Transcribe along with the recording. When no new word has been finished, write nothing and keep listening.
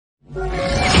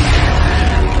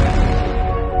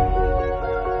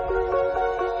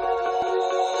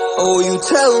Oh, you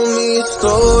tell me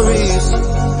stories,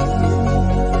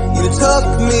 you tuck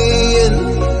me in,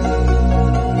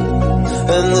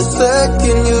 and the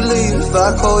second you leave, I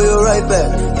call you right back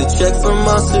to check for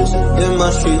monsters in my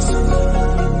streets.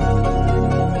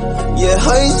 Yeah,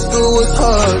 high school was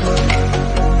hard.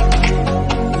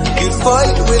 You'd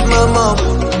fight with my mom,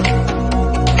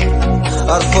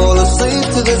 I'd fall asleep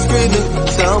to the screaming,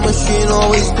 sound machine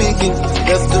always speaking,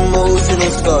 left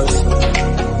emotional scars.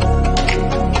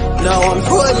 Now I'm 21,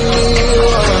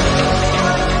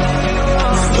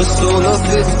 a soul of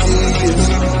 50 years.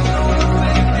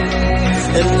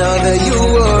 And now that you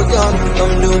are gone,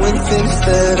 I'm doing things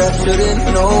that I shouldn't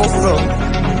know from.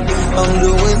 I'm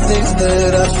doing things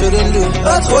that I shouldn't do.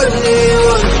 At 21,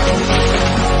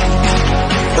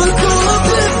 a soul of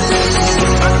 50 years.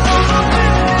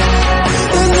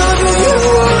 And now that you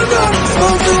are gone,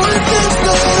 I'm doing things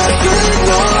that I shouldn't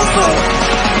know from.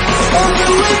 I'm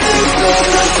doing things that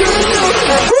I shouldn't do.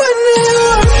 At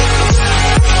 21.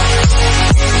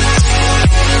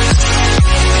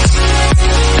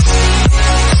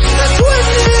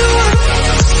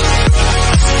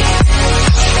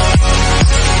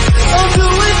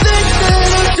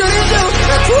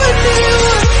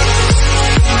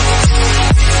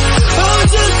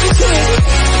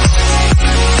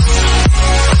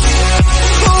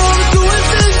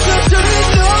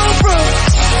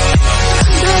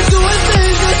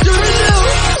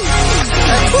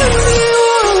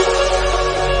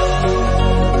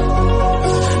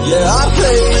 Yeah, I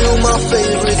play you my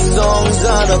favorite songs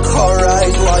on a car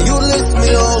ride while you list me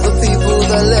all the people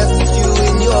that left you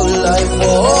in your life.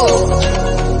 Oh.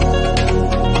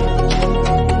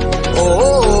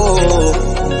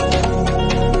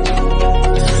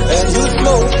 And you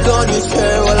smoked on your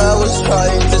chair while I was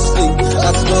trying to sleep.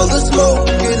 I smell the smoke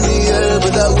in the air,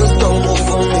 but that was normal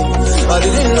for me. I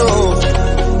didn't know.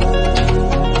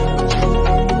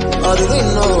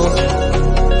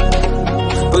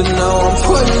 But now I'm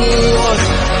 21,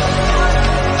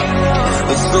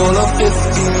 a soul of 50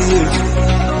 years.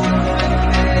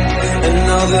 And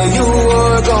now that you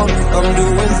are gone, I'm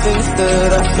doing things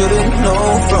that I shouldn't know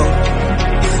from.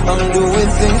 I'm doing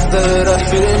things that I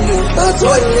shouldn't do. At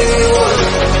 21,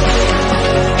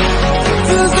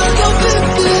 feels like I'm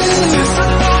 50 years.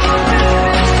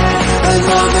 And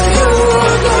now that you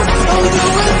are gone, I'm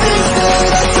doing things that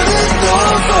I shouldn't know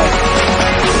from.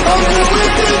 I'm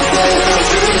doing things that I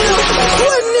shouldn't do. At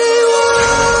 21,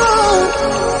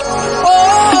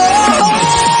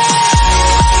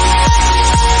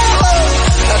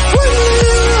 at 21,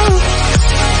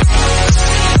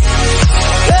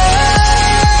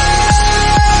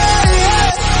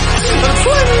 at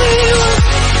 21,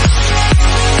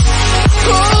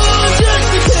 oh,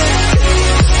 just a kid.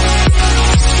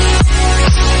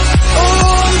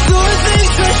 Oh, I'm doing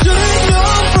things I shouldn't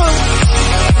know from.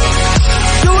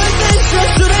 Doing things I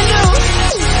shouldn't know.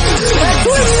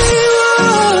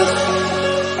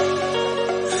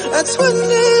 At 21, at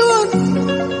 21,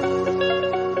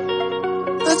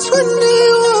 at 21,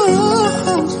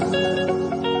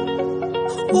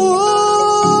 oh,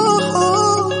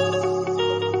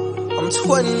 I'm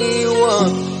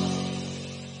 21.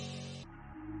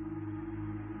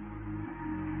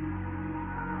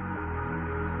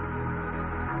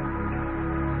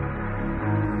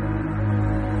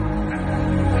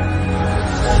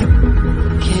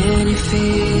 Can you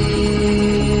feel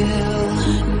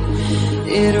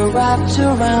it wrapped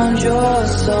around your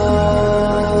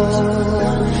soul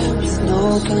with no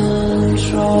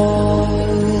control?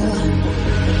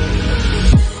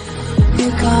 You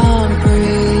can't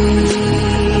breathe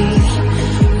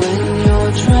when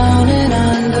you're drowning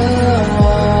underwater.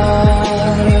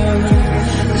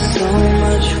 There's so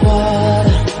much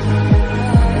water.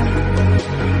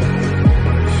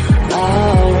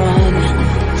 I'll run,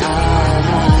 I'll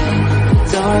hide.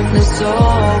 Darkness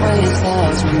always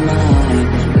has my mind.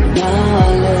 Now I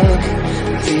look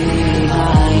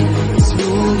behind. It's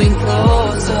moving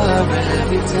closer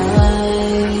every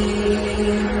time.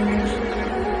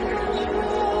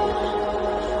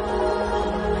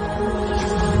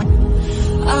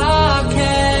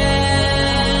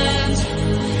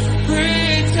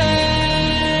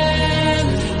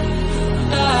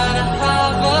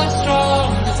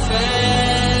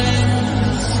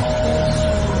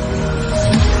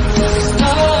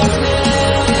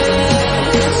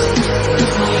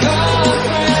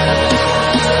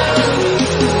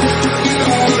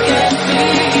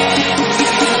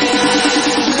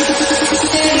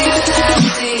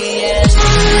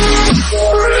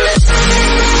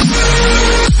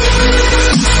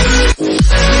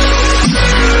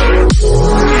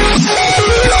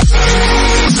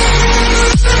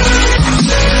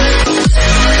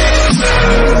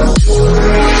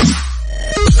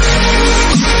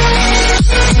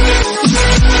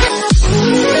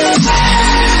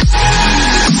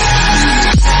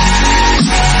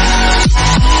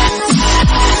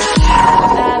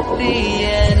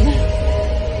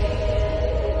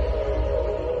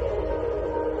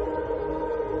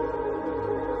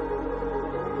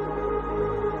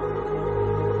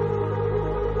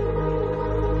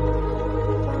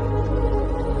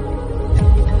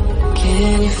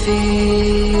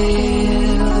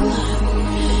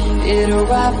 feel it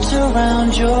wrapped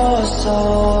around your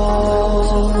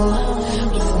soul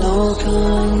with no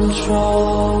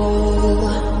control.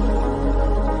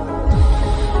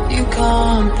 You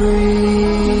can't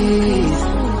breathe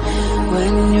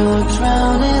when you're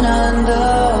drowning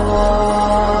underwater.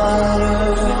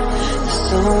 There's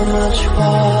so much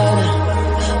water.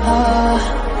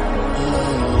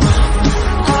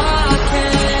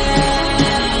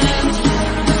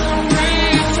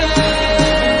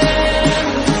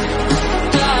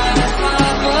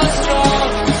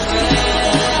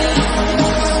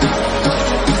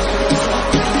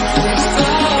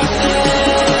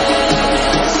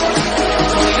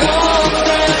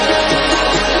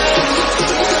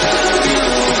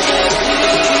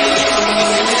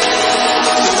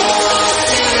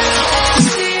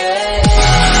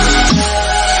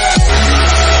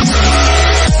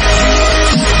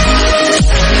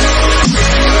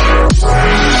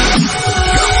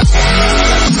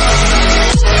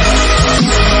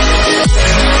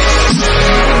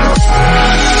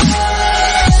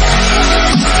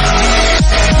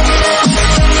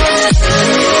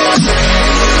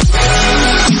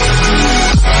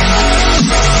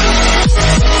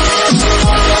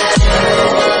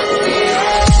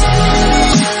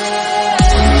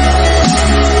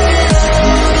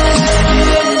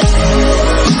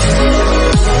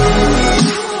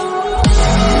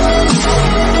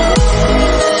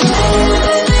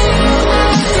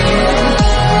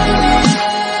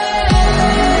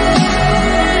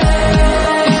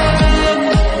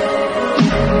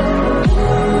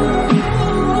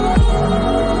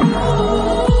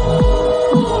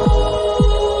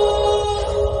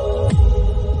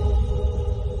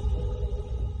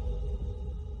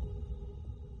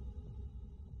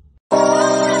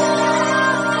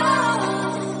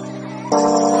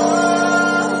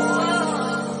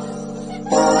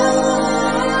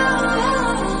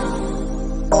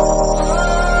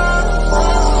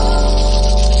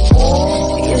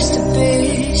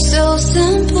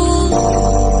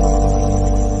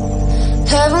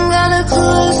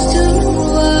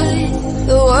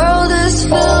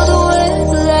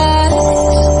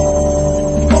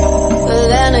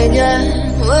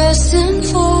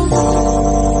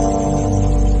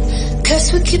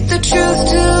 Keep the truth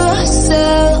to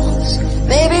ourselves.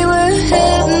 Maybe we're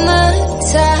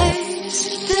hypnotized.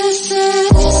 This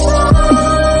is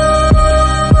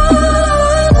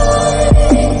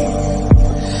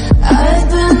I've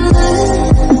been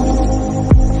living.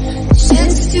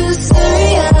 Shit's too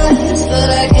serious, but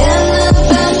I can't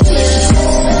abandon it.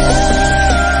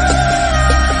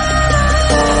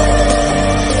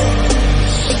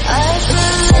 I've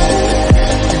been living.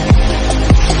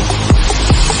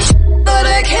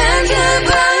 Can't get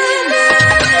by.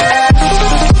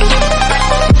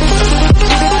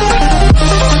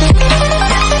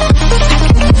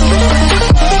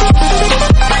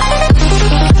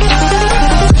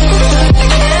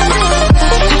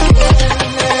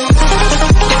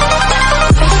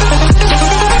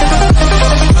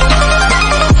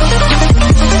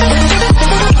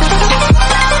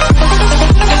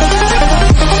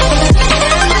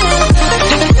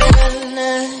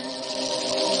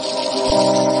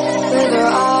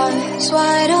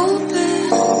 Wide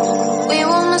open, we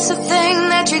won't miss a thing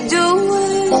that you're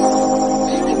doing.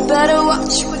 You better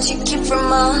watch what you keep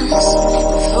from us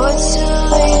before it's too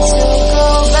late to go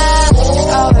back.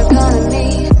 Our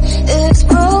economy is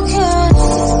broken.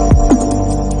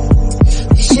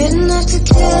 We shouldn't have to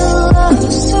kill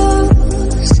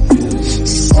ourselves to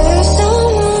serve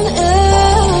someone else.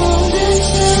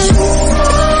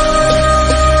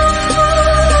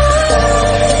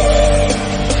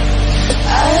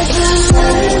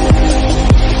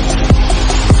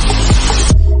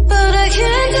 But I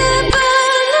can't get by.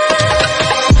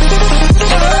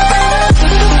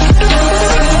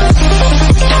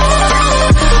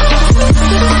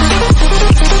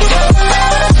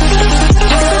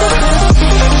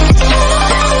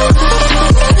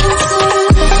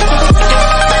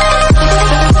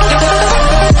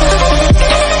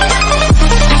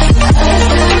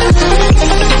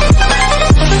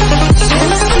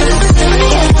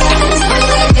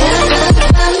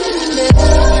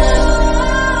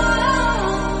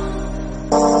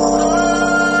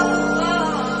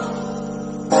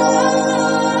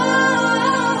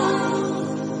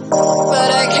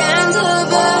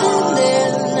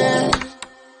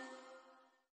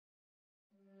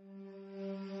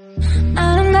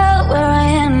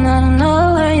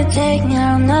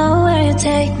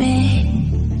 Take me.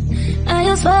 I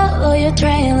just follow your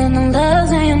trail, and the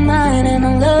love's in your mind, and the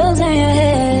love's in your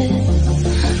head.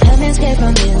 Let me escape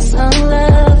from this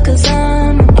unlove. 'cause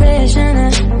I'm a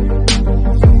prisoner.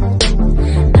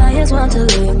 I just want to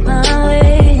look my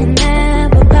way and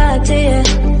never back to you.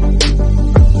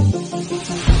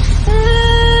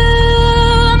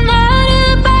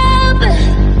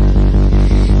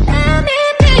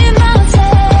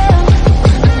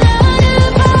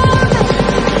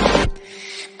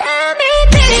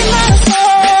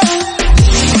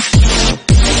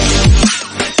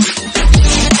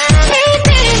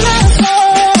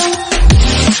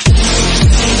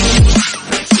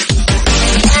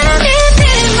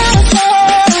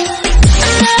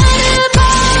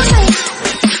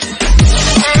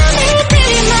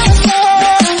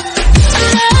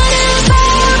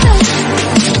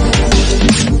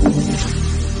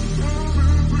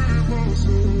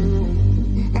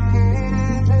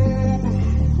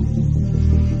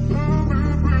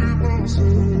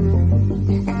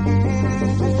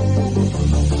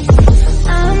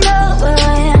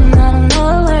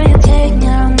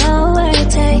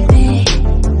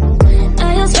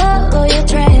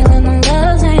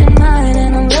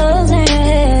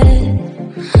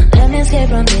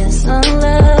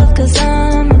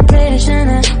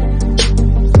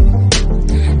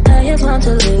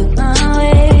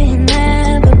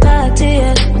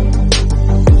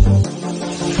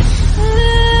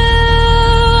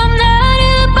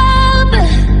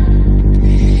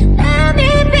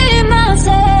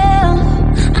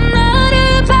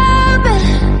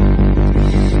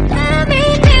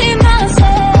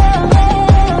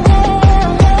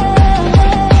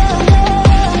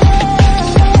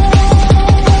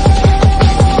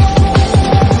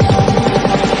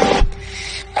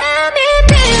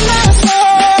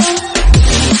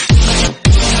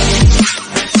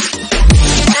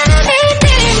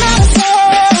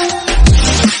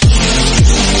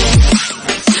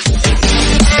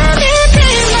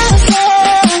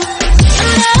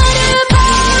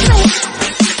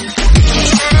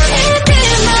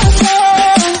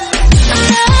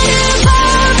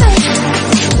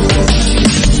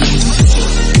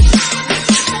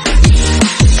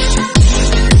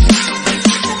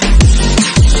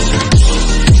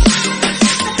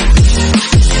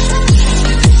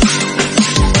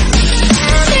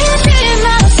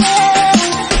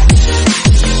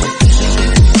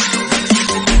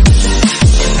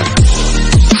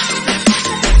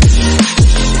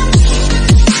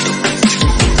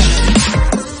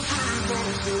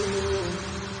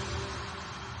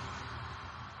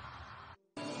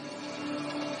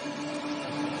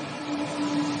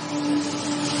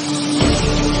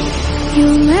 You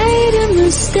made a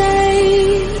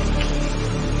mistake,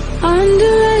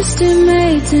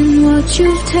 underestimating what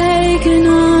you've taken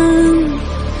on.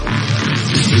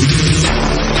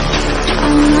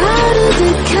 I'm out of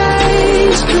the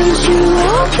cage, 'cause you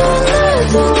opened the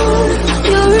door.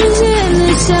 You're as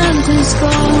innocent as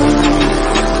gone.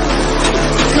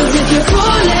 'Cause if you're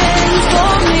calling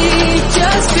for me,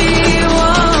 just be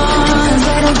one. 'Cause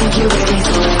I don't think you're ready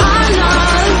for it. I'm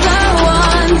not the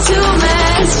one to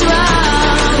mess around.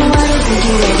 No, I don't think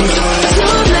you're ready for it.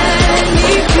 Too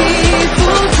many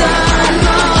people done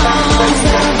wrong. I don't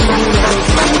think you're ready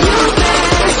for it. You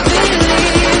best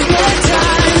believe that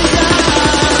time's up.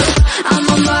 I'm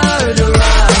a murderer.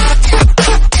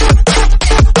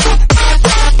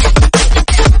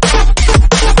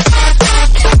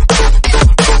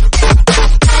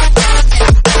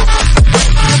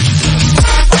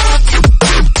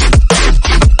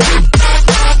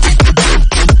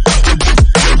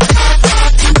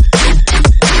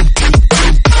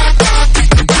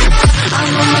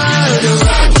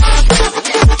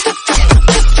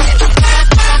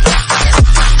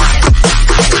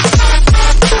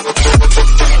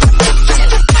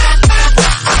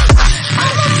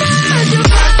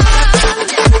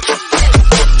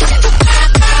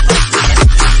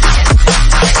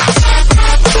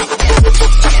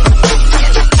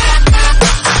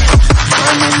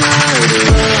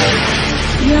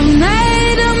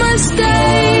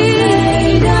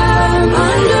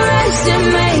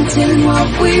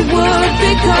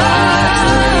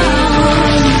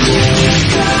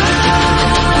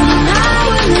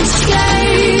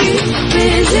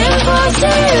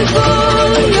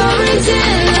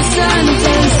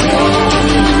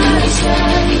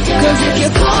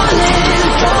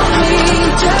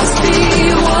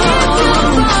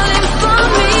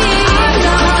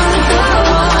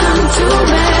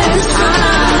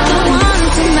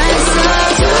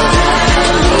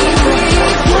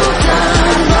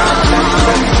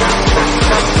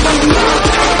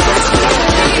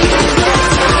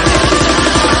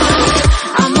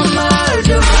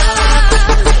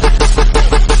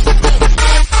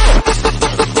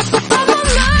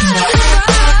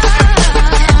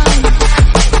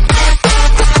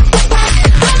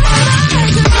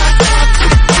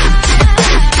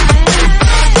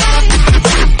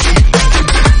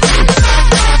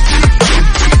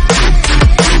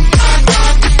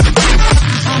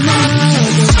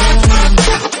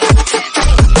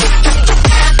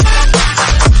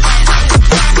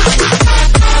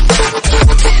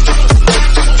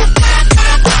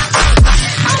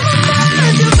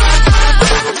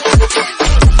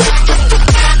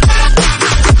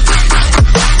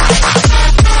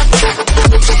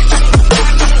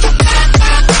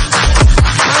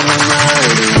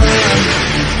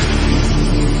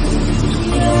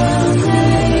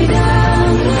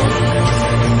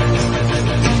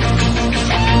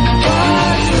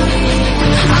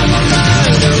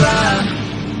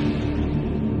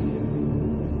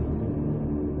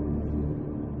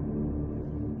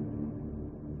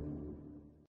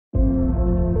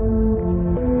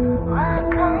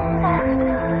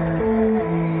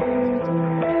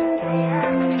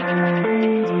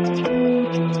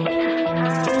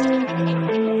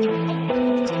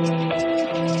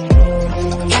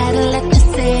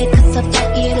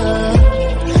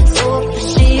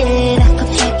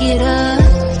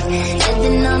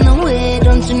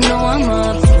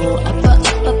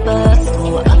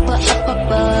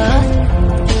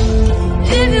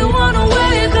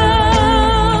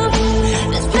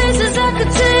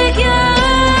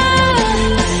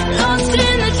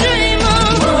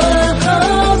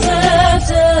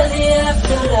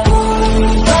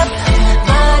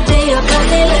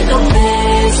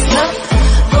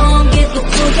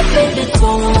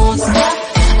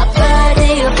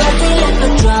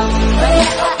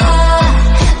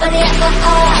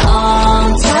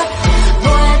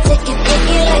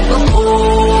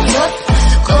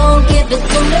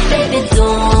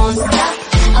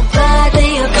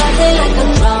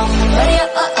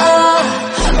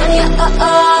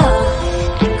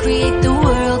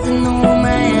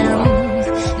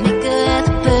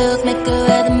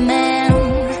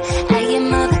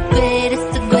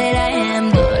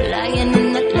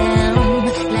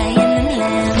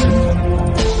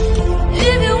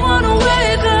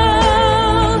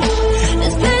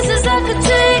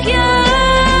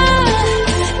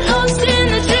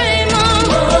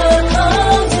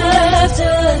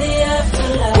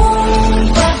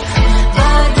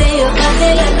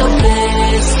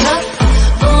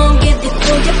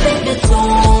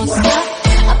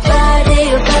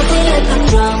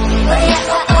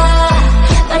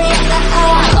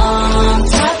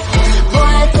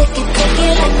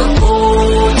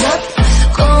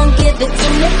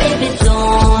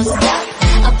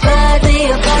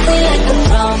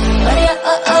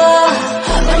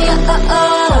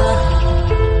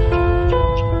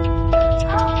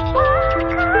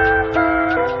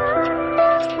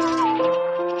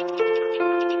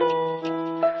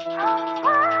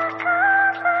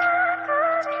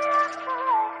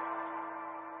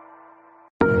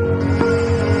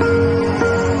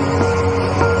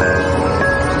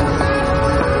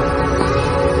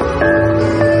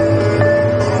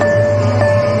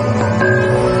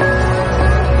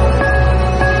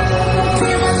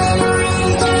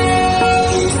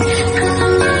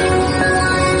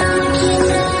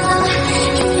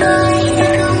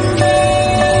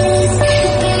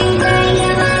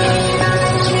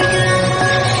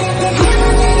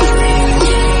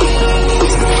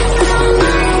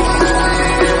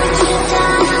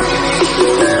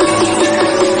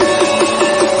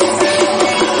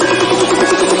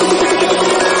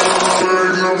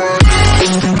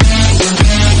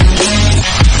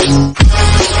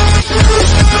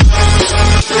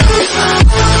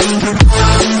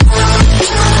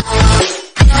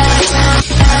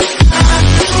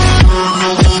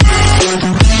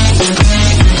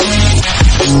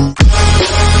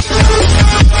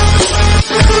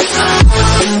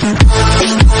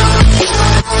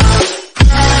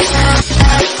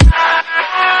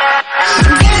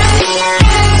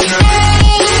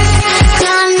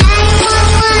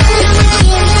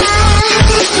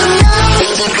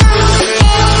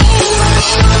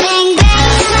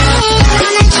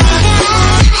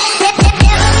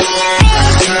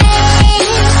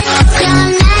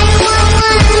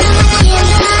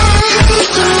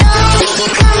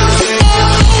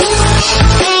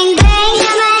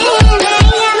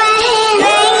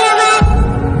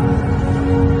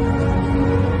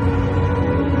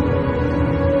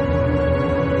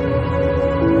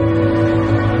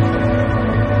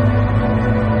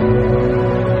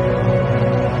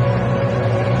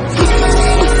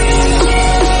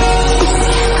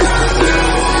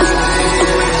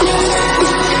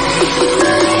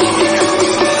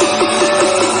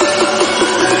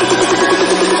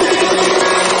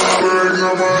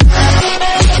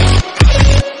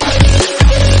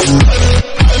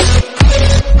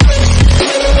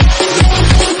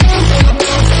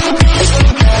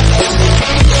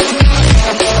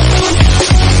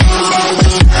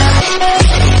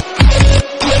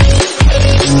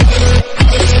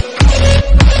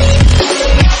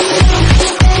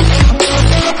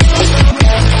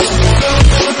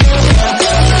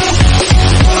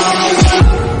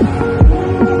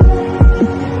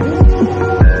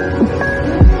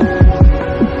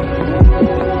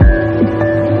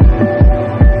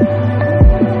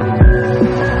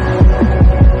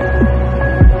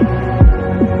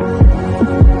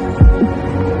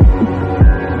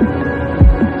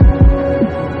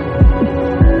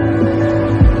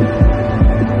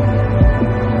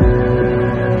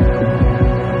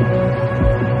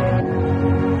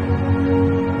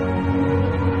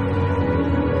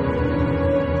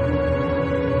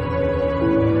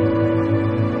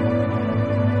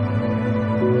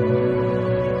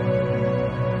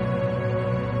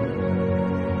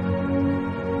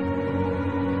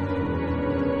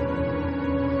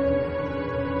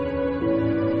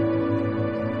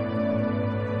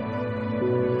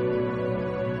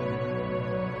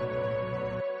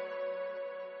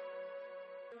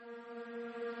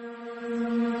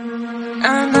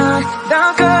 I'm not the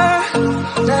girl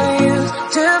that used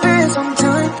to be.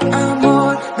 Sometimes I'm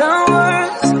more than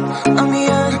words. I'm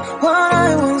beyond what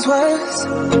I once was.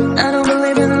 I don't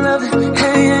believe in love.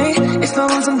 Hey, hey. If I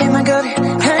want something, I got it.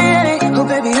 Hey, hey. Oh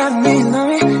baby, I need love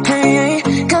me. Hey,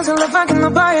 hey. Cause I love I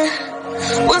cannot buy it.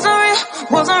 Wasn't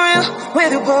real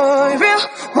with you, boy. Real,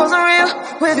 wasn't real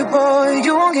with you, boy.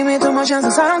 You won't give me too much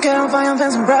chances. I don't care if I am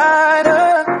fancy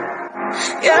brighter.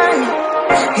 Yeah,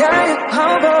 yeah,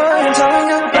 oh boy, I'm telling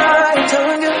goodbye, I'm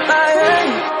telling goodbye,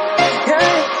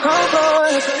 yeah, oh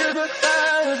boy, I'm telling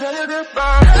goodbye, I'm telling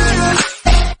goodbye.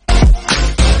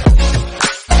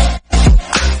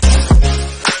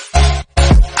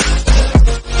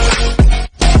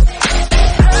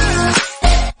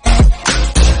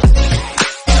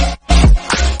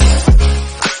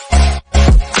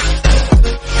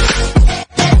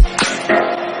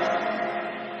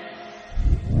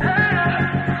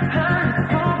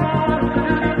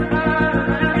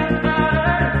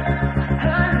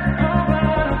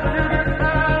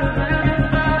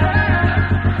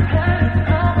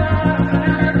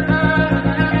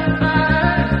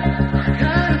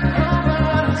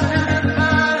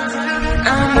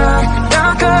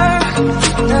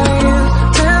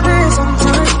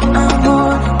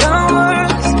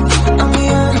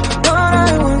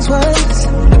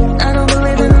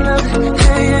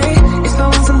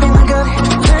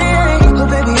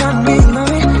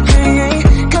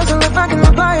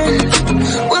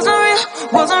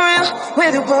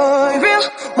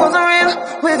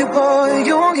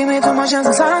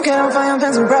 Chances I don't care if I am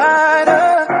fancy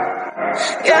brighter.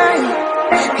 Yeah,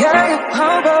 yeah,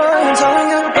 oh boy, I'm telling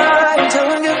goodbye, I'm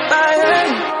telling goodbye,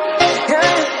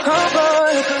 yeah, oh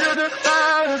boy, I'm telling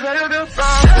goodbye, I'm telling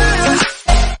goodbye.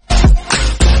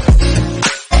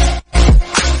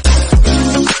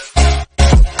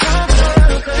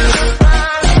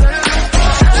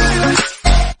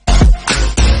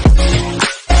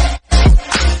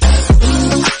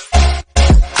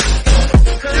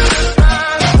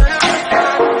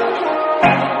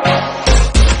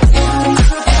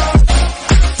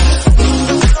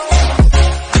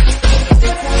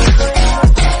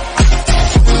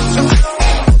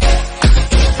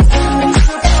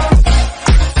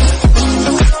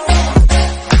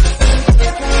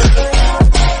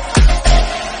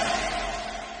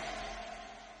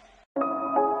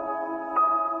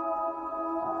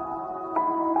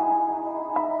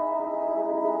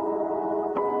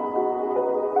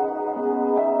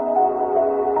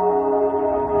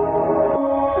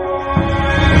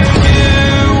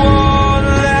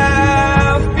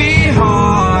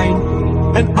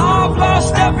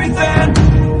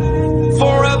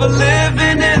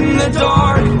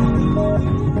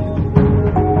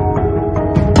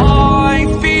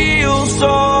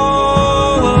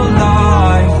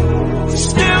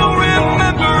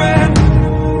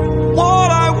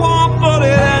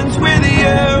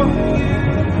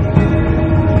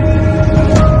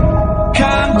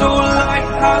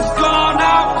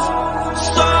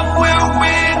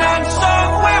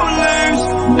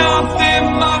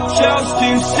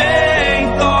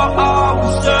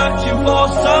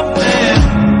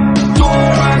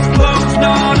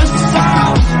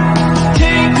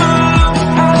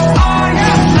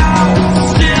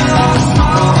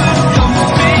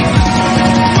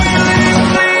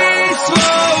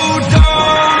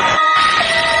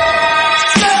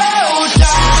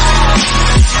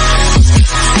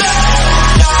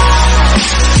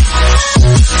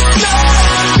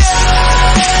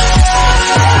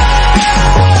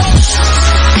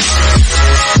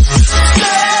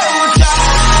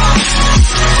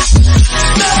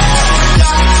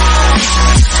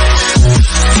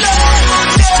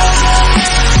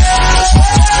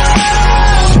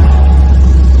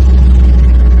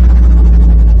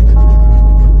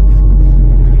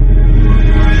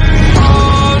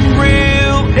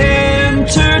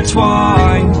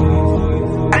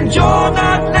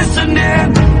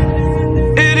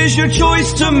 Your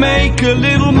choice to make a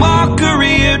little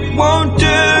mockery, it won't do.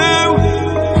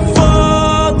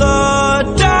 Further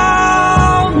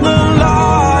down the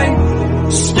line,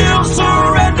 still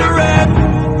surrendering,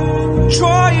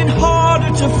 trying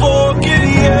harder to forgive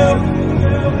you.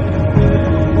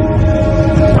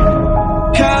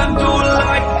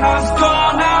 Candlelight has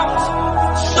gone out.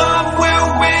 Some will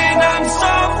win and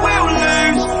some will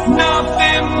lose.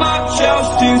 Nothing much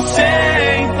else to say.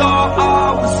 Thought I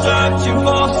was searching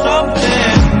for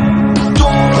something.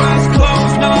 Door has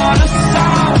closed, not a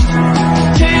sound.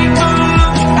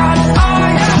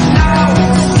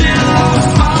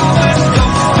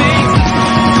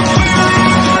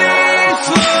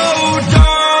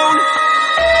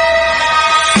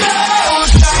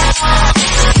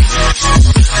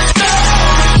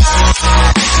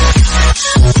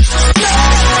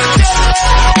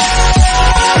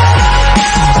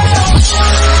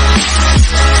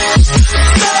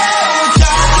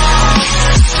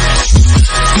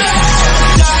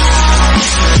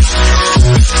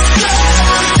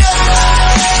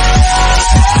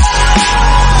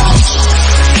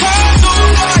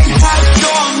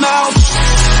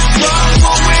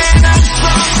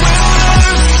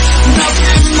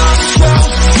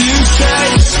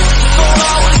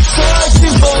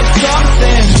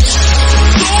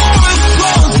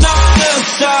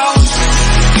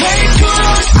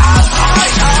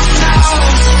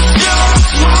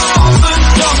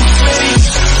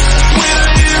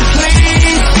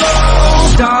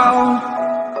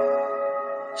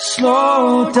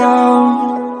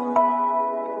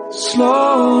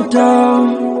 slow down,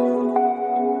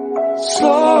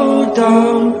 slow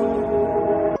down.